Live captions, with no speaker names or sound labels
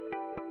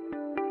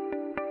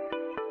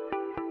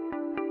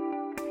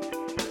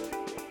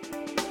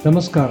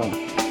Namaskaram.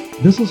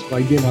 This is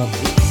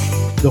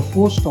Vaidyanathan, the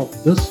host of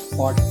this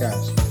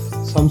podcast,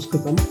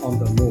 Sanskritam on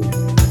the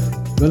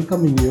Move,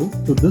 welcoming you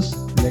to this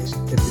next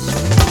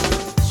episode.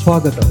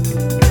 Swagatam.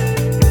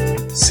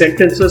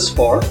 Sentences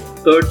for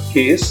third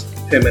case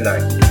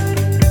feminine.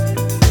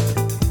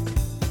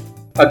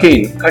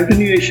 Again,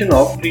 continuation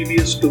of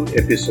previous two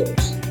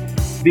episodes.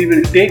 We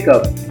will take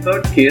up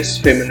third case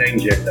feminine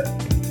gender.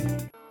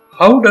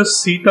 How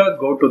does Sita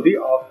go to the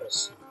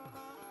office?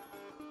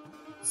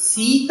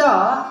 Sita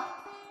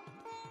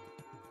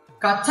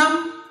कथं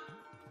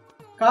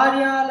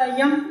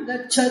कार्यालयं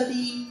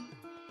गच्छति?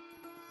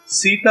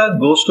 Sita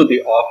goes to the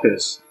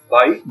office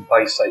by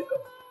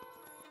bicycle.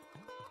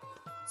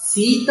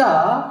 Sita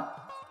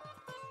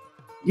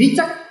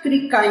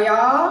द्विचक्रिकया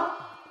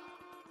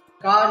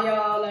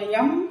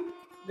कार्यालयं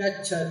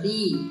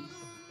गच्छति.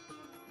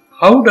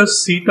 How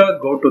does Sita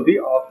go to the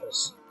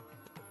office?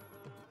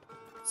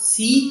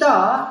 Sita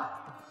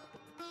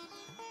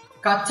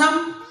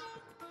कथं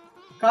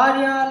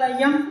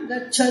कार्यालयं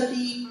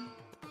गच्छति?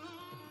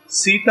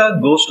 Sita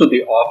goes to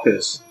the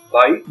office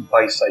by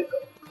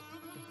bicycle.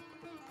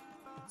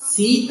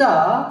 Sita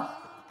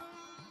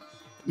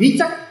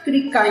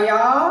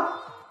द्विचक्रिकया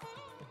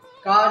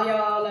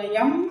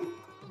कार्यालयं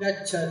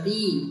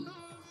गच्छति.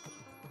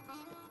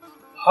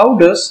 How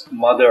does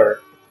mother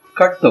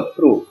cut the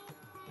fruit?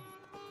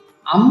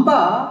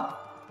 अम्बा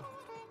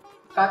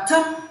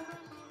कथं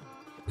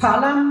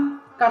फलं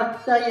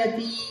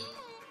कर्तयति?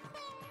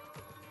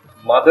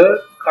 Mother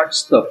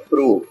cuts the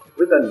fruit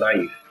with a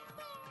knife.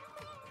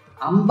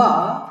 अम्बा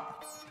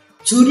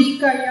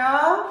छुरिकया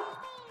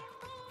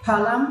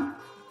फलं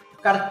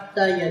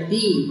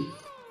कर्तयति.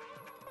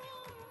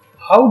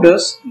 How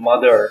does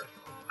mother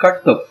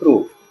cut the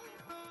fruit?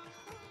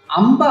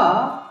 अम्बा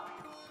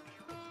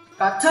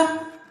कथं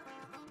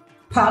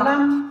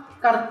फलं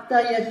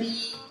कर्तयति?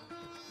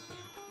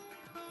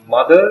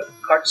 Mother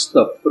cuts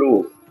the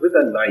fruit with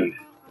a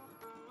knife.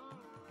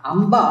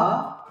 अम्बा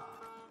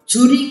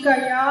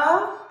छुरिकया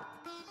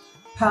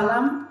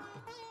फलं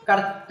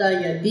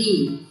कर्तयति.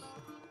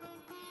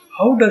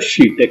 How does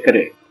she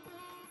decorate?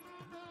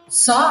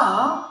 सा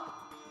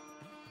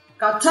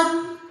कथं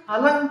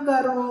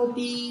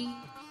अलङ्करोति?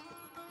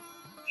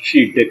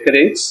 She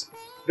decorates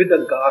with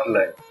a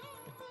garland.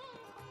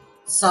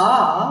 सा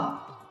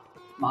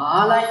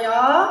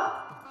मालया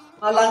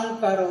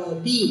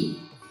अलङ्करोति.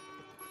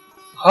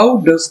 How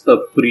does the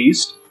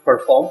priest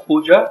perform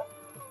puja?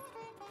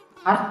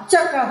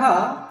 अर्चकः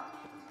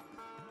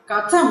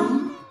कथं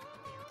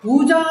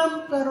पूजां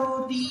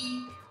करोति?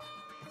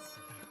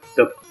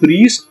 The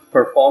priest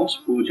performs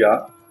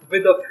puja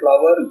with a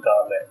flower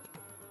garland.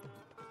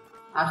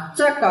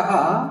 अर्चकः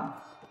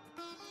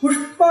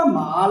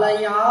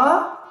पुष्पमालया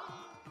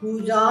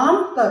पूजां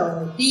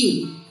करोति.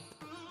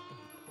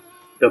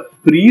 The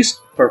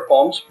priest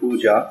performs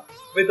puja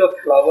with a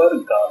flower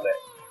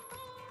garland.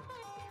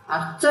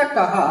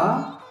 अर्चकः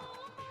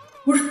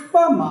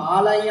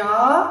पुष्पमालया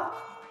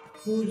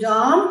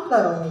पूजां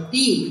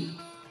करोति.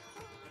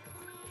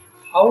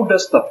 How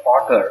does the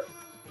potter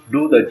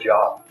do the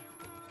job?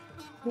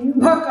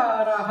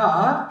 कुम्भकारः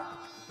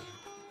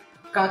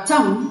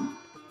कथं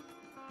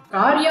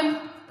कार्यं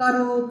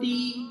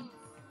करोति?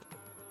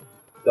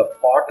 The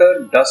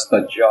potter does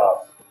the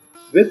job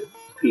with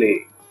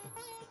clay.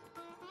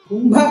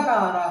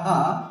 कुम्भकारः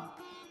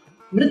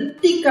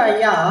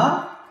मृत्तिकया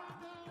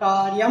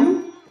कार्यं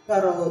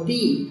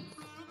करोति.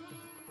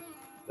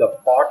 The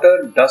potter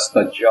does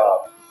the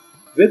job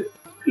with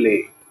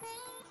clay.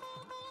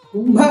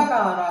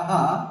 कुम्भकारः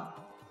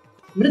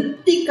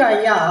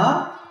मृत्तिकया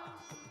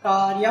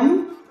कार्यं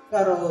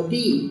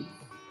करोति.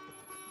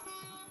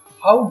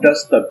 How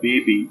does the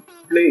baby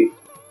play?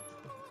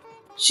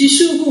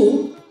 शिशुः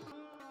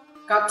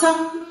कथं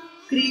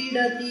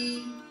क्रीडति?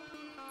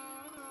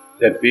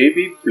 The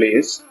baby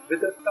plays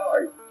with a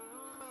toy.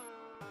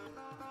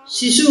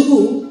 शिशुः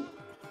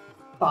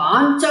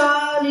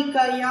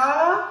पाञ्चालिकया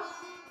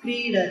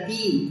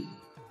क्रीडति.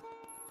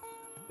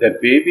 The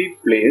baby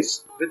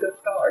plays with a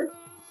toy.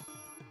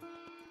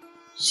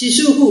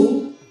 शिशुः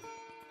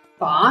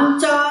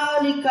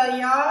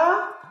पाञ्चालिकया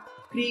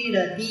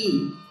क्रीडति.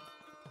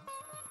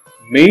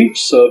 Maid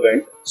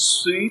servant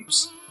sweeps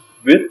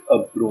with a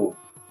broom.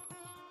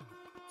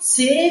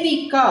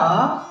 सेविका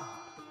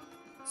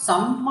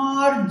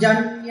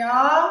सम्मार्जन्या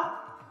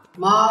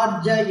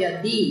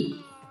मार्जयति.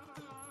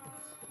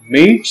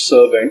 Maid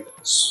servant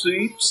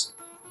sweeps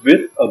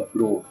with a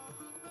broom.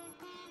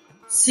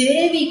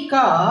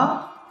 सेविका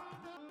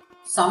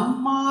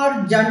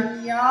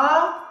सम्मार्जन्या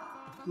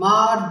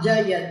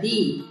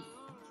मार्जयति.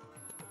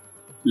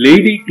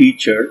 Lady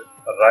teacher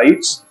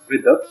writes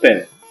with a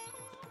pen.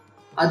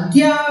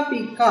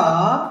 अध्यापिका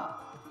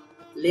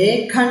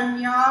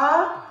लेखन्या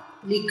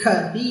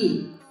लिखति.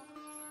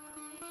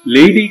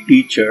 Lady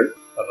teacher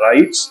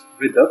writes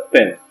with a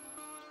pen.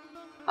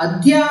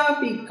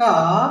 अध्यापिका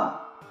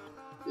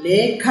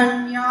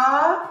लेखन्या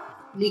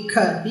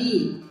लिखति.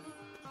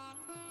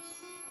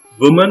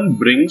 Woman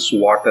brings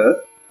water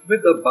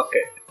with a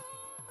bucket.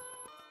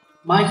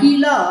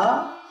 महिला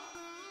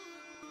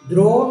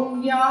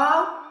द्रोण्या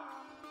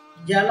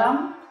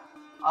जलम्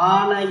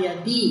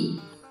आनयति.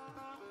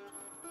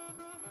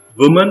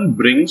 Woman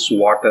brings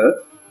water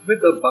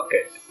with a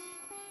bucket.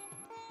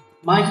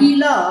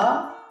 महिला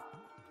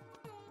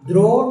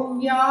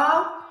द्रोण्या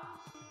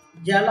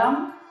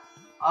जलम्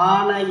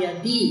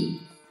आनयति.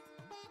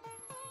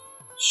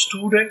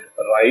 Student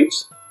writes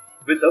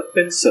with a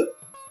pencil.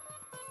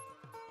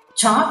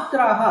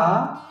 छात्रः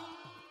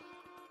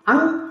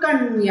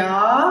अङ्कण्या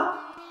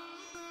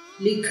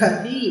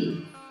लिखति.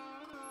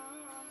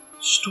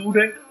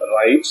 Student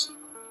writes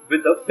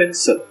with a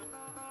pencil.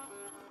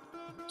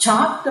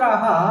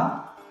 छात्रः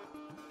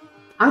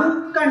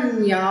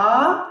अङ्कण्या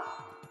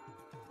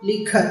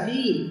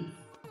लिखति.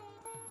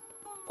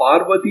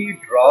 Parvati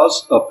draws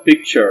a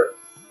picture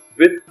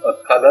with a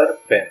color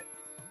pen.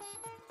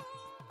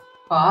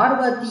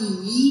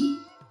 Parvati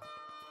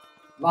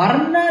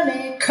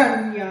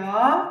वर्णलेखन्या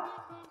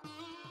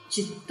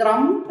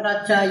चित्रं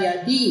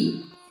रचयति.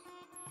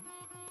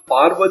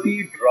 Parvati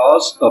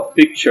draws a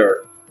picture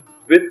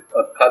with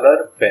a color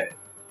pen.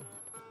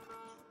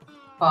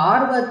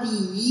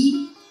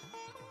 Parvati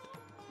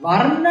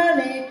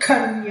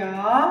वर्णलेखन्या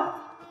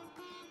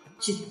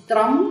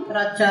चित्रं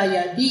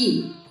रचयति.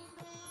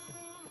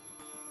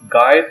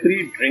 Gayatri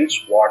drinks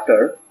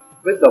water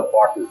with a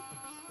bottle.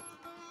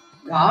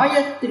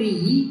 Gayatri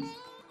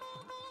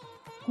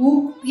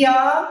कूप्या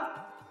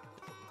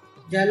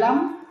जलं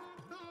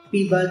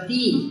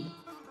पिबति.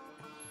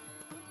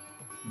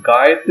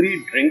 Gayatri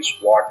drinks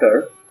water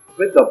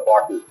with a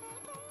bottle.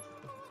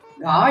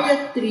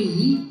 Gayatri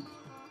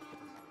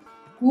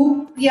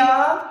कूप्या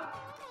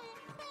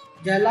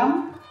जलं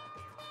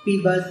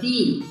पिबति.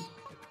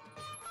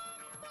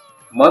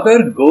 Mother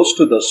goes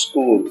to the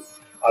school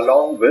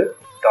along with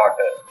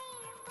daughter.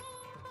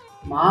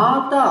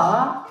 माता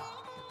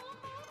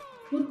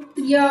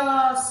पुत्र्या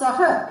सह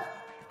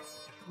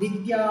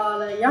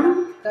विद्यालयं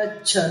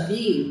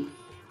गच्छति.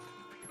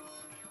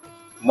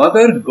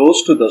 Mother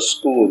goes to the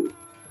school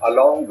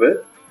along with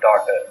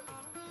daughter.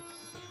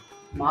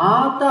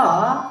 माता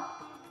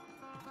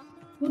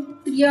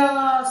पुत्र्या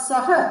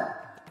सह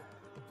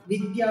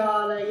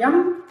विद्यालयं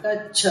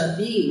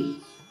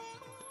गच्छति.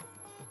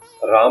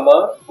 Rama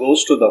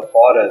goes to the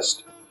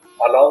forest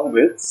along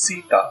with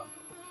Sita.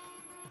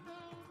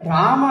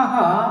 रामः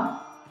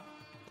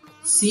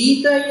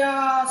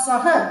सीतया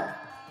सह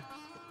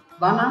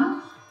वनं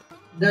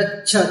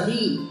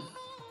गच्छति.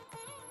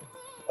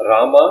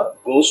 Rama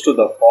goes to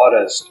the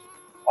forest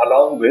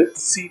along with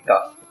Sita.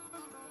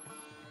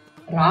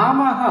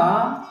 रामः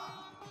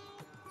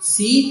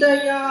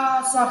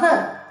सीतया सह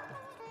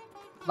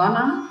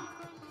वनं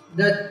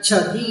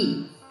गच्छति.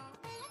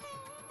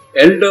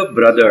 Elder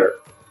brother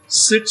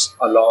sits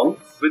along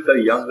with the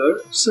younger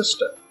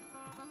sister.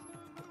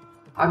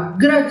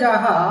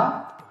 अग्रजः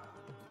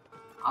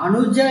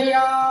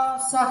अनुजया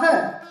सह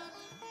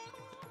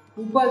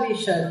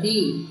उपविशति.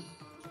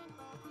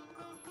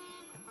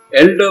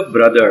 Elder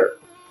brother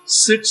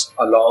sits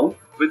along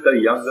with the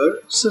younger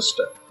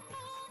sister.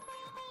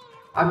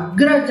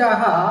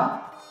 अग्रजः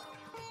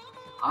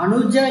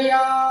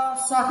अनुजया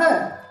सह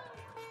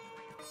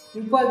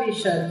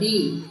उपविशति.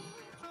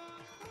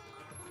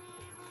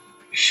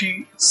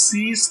 She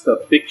sees the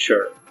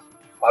picture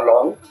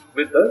along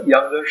with the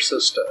younger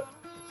sister.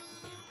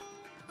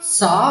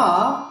 सा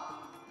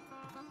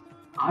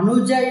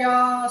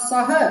अनुजया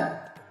सह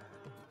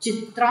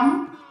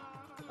चित्रं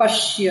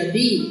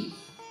पश्यति.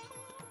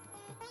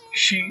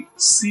 She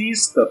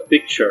sees the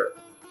picture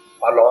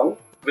along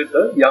with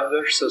the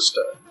younger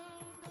sister.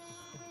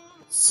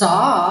 सा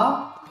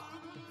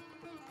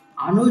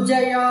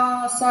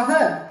अनुजया सह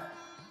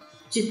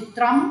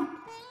चित्रं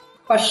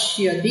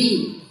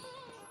पश्यति.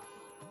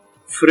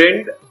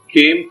 Friend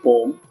came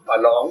home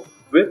along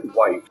with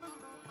wife.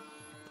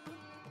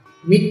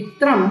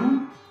 मित्रं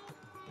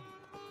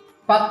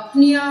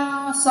पत्न्या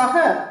सह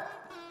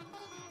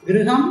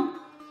गृहम्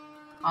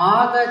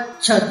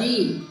आगच्छति.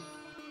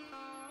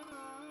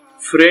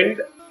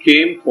 Friend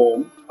came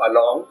home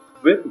along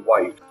with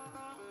wife.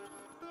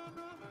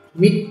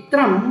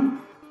 मित्रं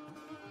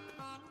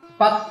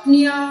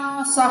पत्न्या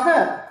सह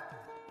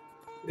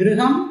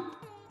गृहम्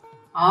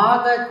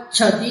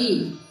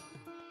आगच्छति.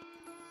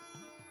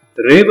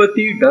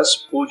 Revati does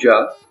puja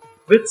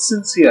with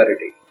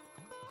sincerity.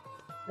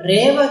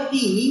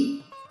 रेवती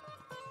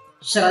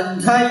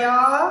श्रद्धया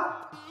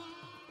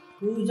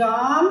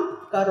पूजां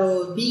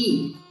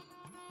करोति.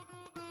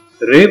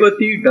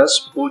 Revati does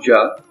puja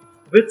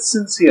with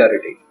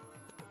sincerity.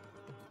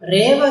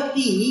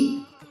 रेवती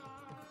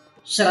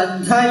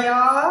श्रद्धया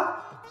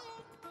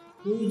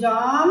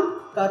पूजां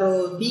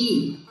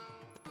करोति.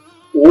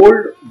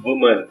 Old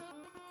women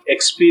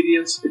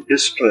experience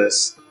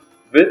distress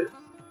with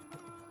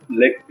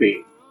leg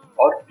pain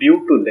or due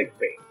to leg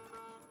pain.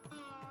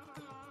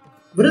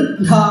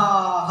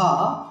 वृद्धाः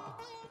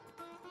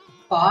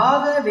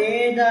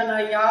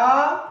पादवेदनया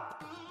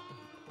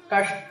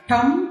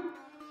कष्टम्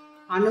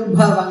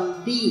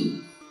अनुभवन्ति.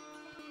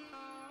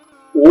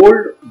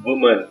 Old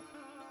women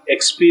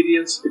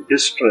experience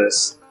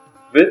distress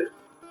with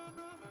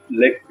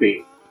leg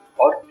pain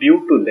or due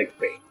to leg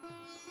pain.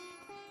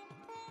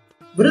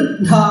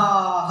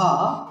 वृद्धाः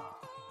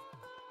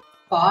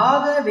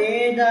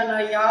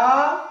पादवेदनया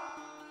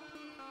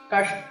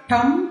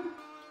कष्टम्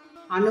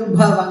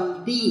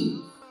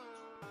अनुभवन्ति.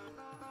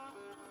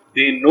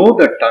 They know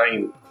the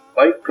time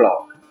by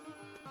clock.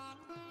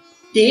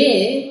 ते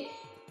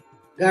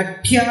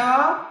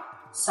गठ्या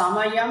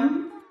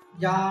समयं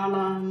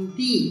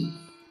जानन्ति.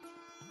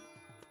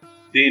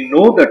 They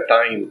know the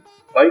time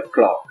by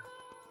clock.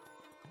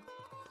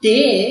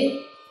 ते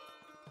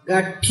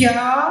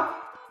गठ्या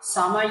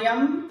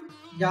समयं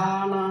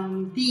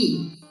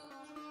जानन्ति.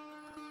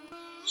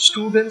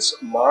 Students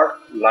mark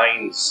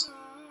lines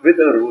with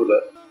a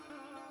ruler.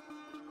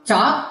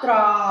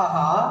 छात्राः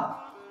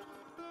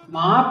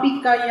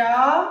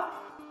मापिकया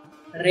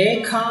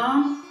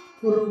रेखां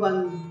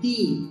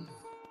कुर्वन्ति.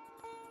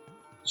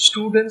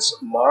 Students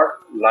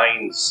mark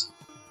lines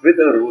with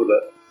a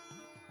ruler.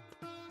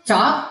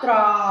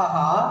 छात्राः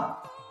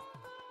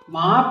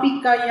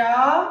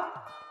मापिकया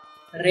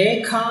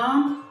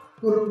रेखां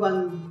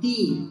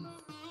कुर्वन्ति.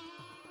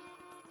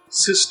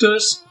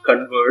 Sisters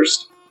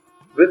conversed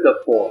with the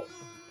phone.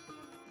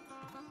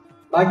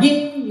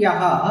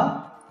 भगिन्यः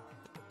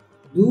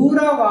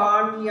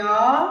दूरवाण्या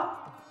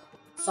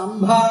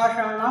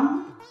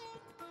सम्भाषणं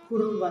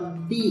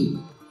कुर्वन्ति.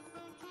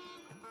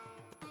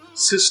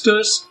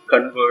 Sisters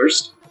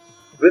conversed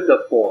with the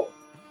phone.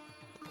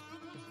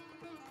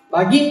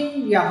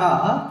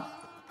 भगिन्यः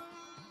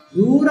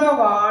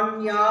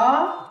दूरवाण्या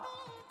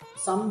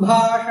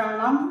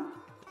सम्भाषणं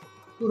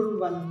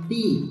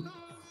कुर्वन्ति.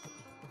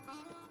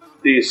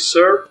 They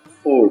serve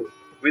food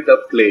with a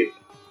plate.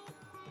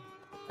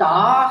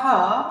 ताः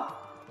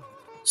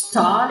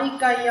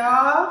स्थालिकया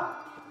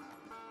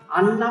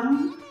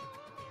अन्नं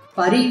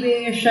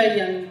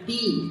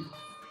परिवेषयन्ति.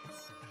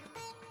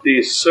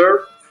 They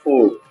serve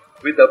food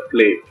with a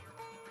plate.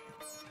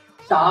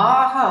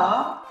 ताः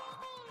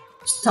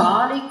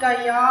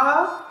स्थालिकया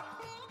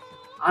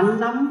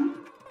अन्नं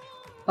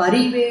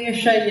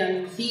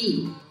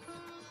परिवेषयन्ति.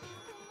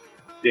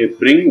 They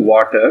bring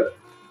water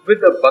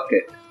with a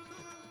bucket.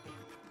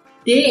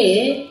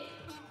 ते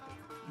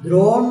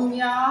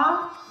द्रोण्या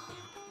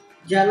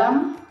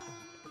जलम्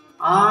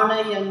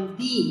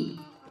आनयन्ति.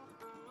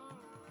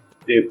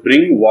 They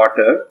bring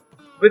water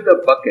with a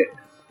bucket.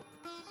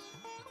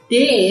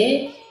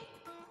 ते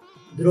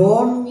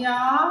द्रोण्या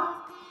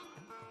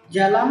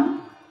जलम्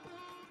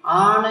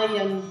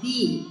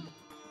आनयन्ति.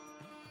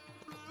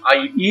 I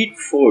eat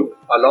food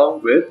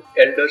along with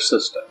elder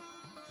sister.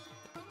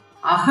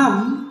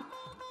 अहम्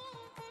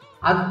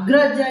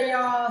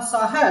अग्रजया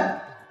सह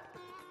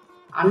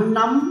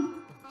अन्नं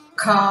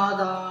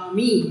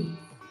खादामि.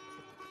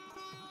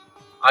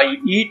 I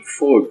eat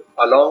food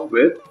along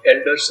with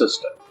elder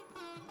sister.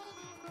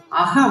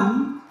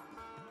 अहम्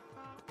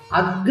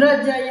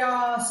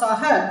अग्रजया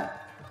सह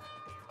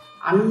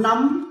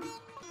अन्नं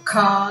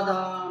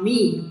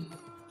खादामि.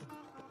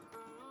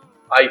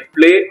 I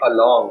play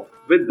along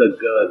with the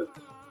girl.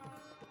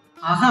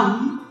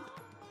 अहम्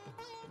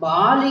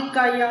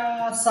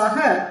बालिकया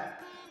सह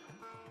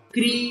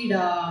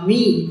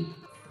क्रीडामि.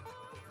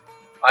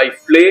 I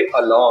play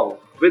along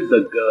with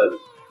the girl.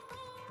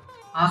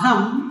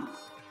 अहम्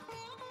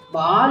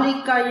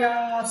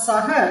बालिकया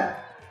सह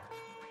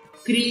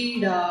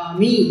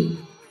क्रीडामि.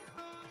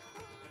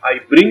 I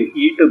bring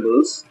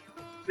eatables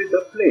with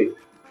a plate.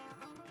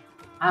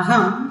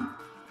 अहम्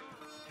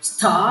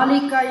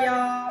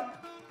स्थालिकया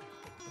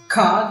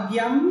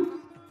खाद्यम्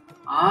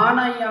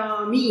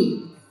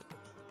आनयामि.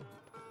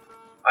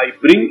 I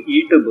bring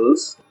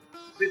eatables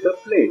with a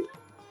plate.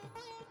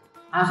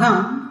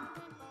 अहम्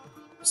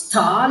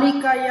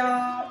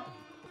स्थालिकया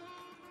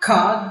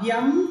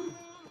खाद्यम्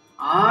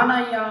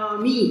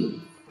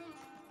आनयामि.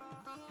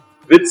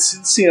 With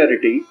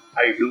sincerity,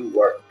 I do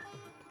work.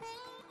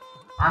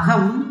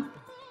 अहम्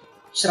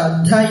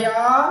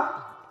श्रद्धया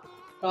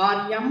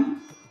कार्यं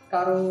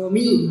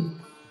करोमि.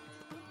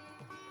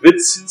 With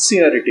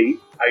sincerity,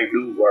 I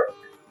do work.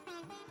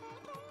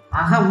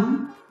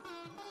 अहम्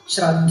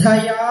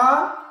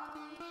श्रद्धया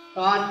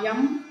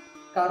कार्यं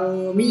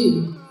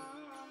करोमि.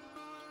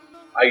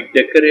 I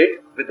decorate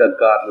with a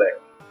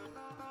garland.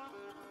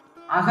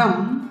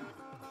 अहम्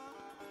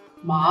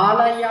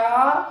मालया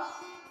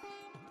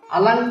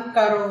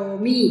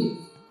अलङ्करोमि.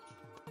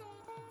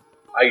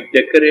 I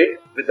decorate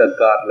with a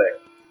garland.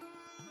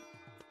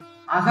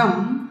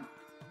 अहम्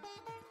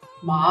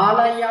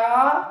मालया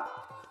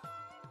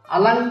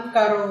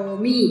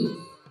अलङ्करोमि.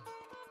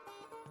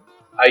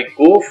 I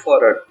go for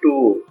a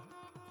tour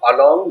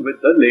along with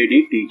the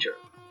lady teacher.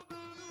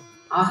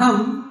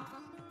 अहम्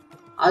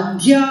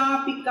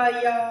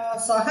अध्यापिकया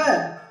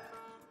सह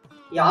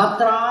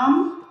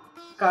यात्रां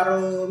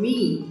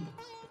करोमि.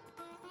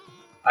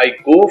 I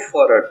go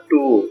for a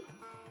tour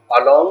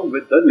along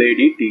with the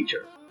lady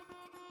teacher.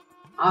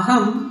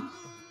 अहम्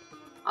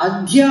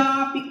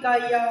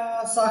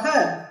अध्यापिकया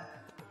सह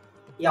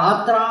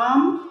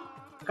यात्रां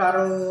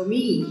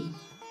करोमि.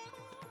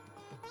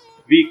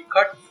 We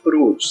cut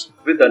fruits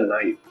with a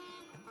knife.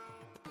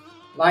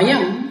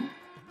 वयं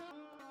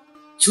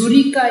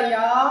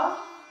छुरिकया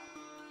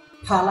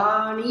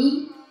फलानि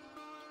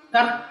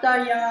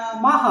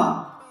कर्तयामः.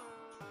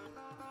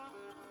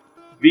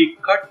 We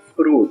cut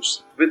fruits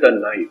with a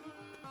knife.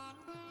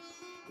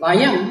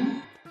 वयं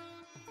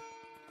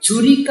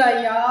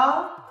छुरिकया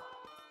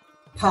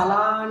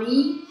फलानि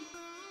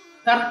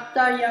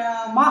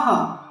कर्तयामः.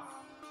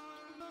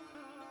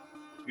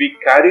 We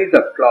carry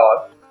the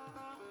cloth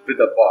with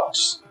a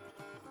box.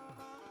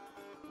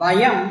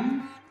 वयं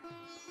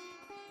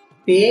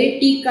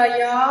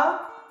पेटिकया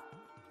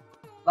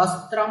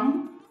वस्त्रं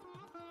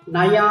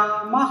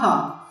नयामः.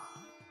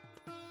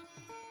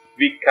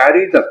 We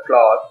carry the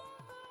cloth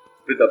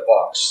with a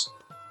box.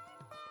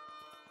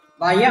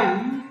 वयं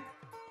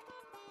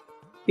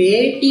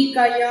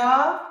पेटिकया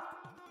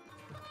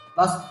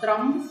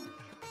वस्त्रं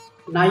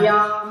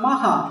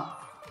नयामः.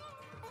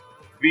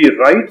 We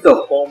write the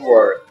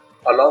homework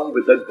along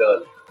with the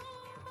girl.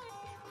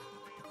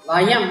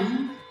 वयं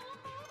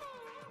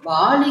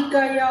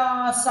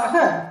बालिकया सह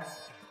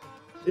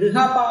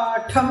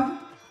गृहपाठं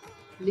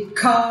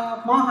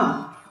लिखामः.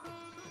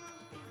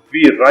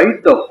 We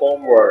write the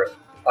homework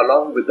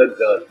along with the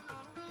girl.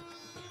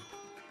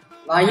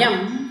 वयं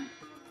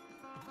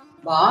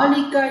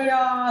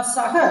बालिकया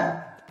सह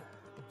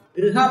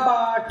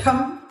गृहपाठं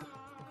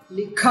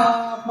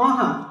लिखामः.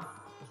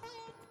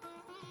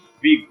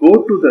 We go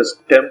to the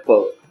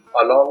temple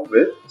along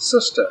with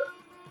sister.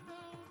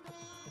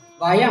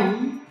 वयं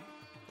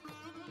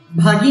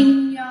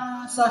भगिन्या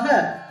सह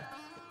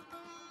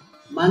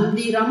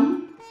मन्दिरं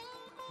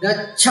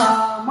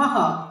गच्छामः.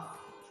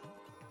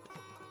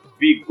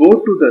 We go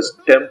to the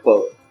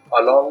temple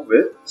along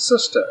with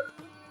sister.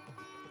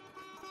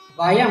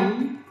 वयं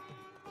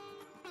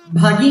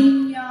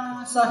भगिन्या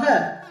सह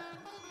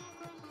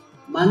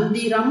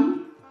मन्दिरं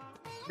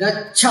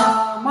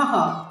गच्छामः.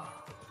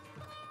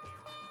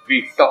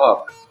 We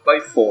talk by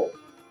phone.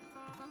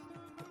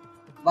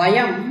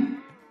 वयं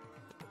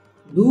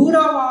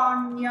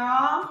दूरवाण्या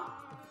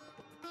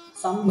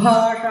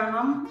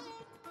सम्भाषणं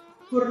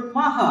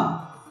कुर्मः.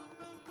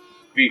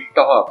 We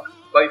talk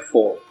by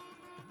phone.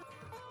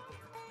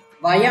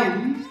 वयं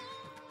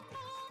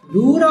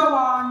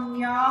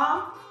दूरवाण्या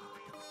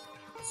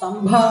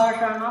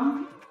सम्भाषणं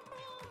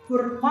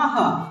कुर्मः.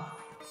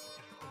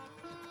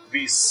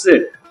 We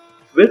sit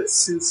with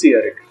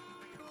sincerity.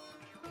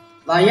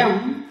 वयं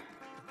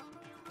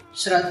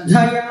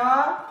श्रद्धया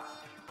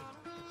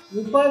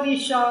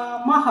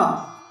उपविशामः.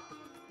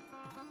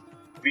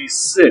 We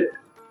sit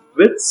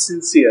with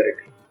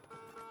sincerity.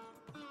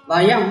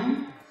 वयं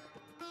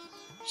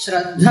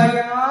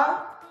श्रद्धया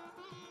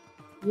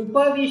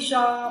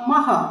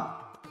उपविशामः.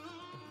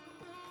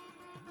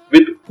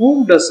 With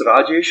whom does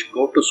Rajesh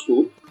go to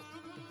school?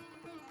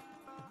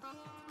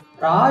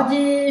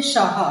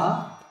 राजेशः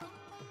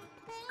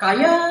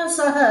कया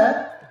सह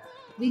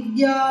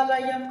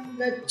विद्यालयं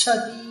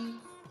गच्छति?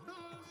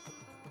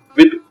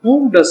 With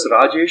whom does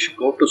Rajesh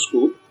go to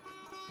school?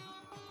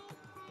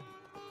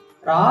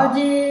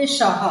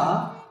 राजेशः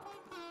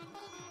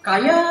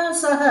कया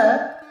सह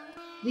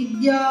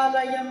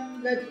विद्यालयं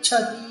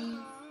गच्छति?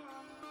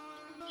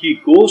 He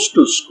goes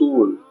to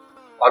school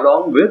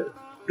along with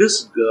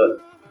this girl.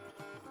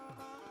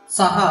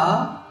 सः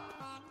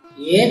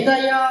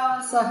एतया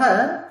सह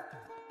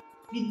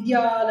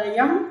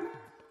विद्यालयं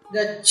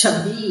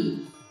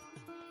गच्छति.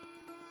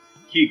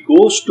 He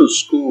goes to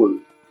school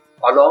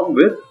along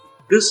with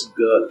this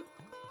girl.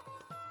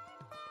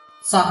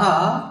 सः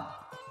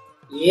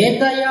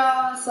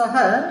एतया सह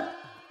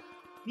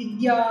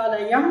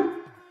विद्यालयं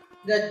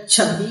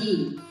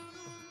गच्छति.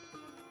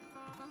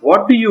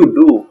 What do you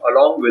do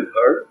along with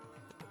her?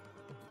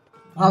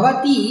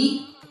 भवती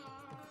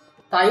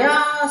तया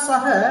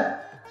सह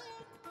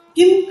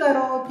किं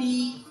करोति?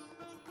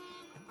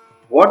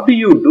 What do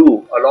you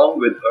do along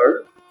with her?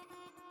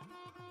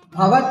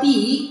 भवती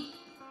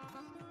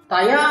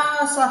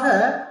तया सह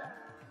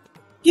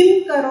किं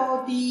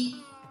करोति?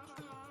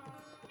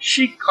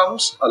 She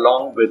comes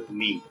along with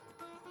me.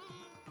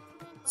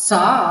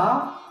 सा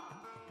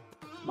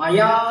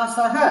मया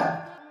सह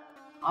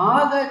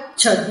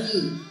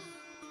आगच्छति.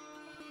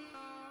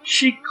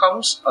 She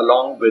comes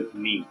along with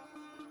me.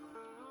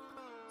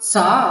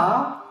 सा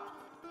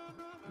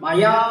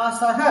मया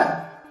सह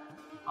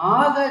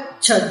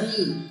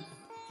आगच्छति.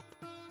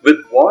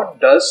 With what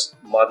does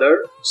mother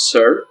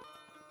serve?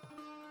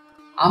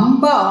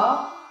 अम्बा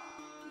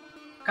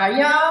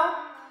कया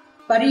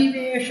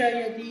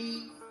परिवेषयति?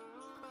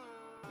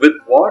 With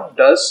what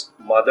does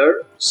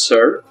mother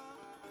serve?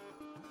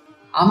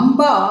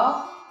 अम्बा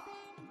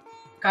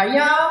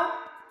कया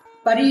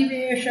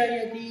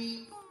परिवेषयति?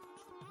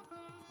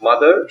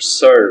 Mother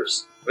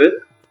serves with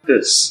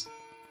this.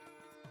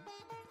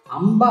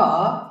 Amba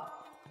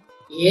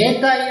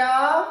एतया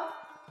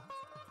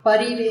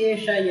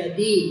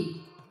परिवेषयति.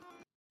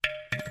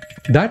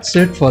 That's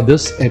it for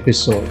this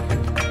episode.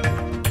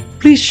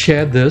 Please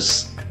share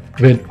this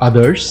with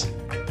others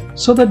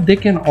so that they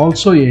can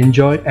also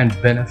enjoy and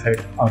benefit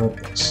out of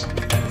this.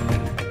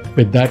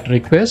 With that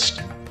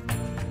request,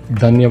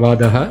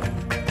 Dhanyavadaha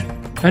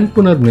and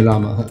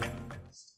Punarmilamaha.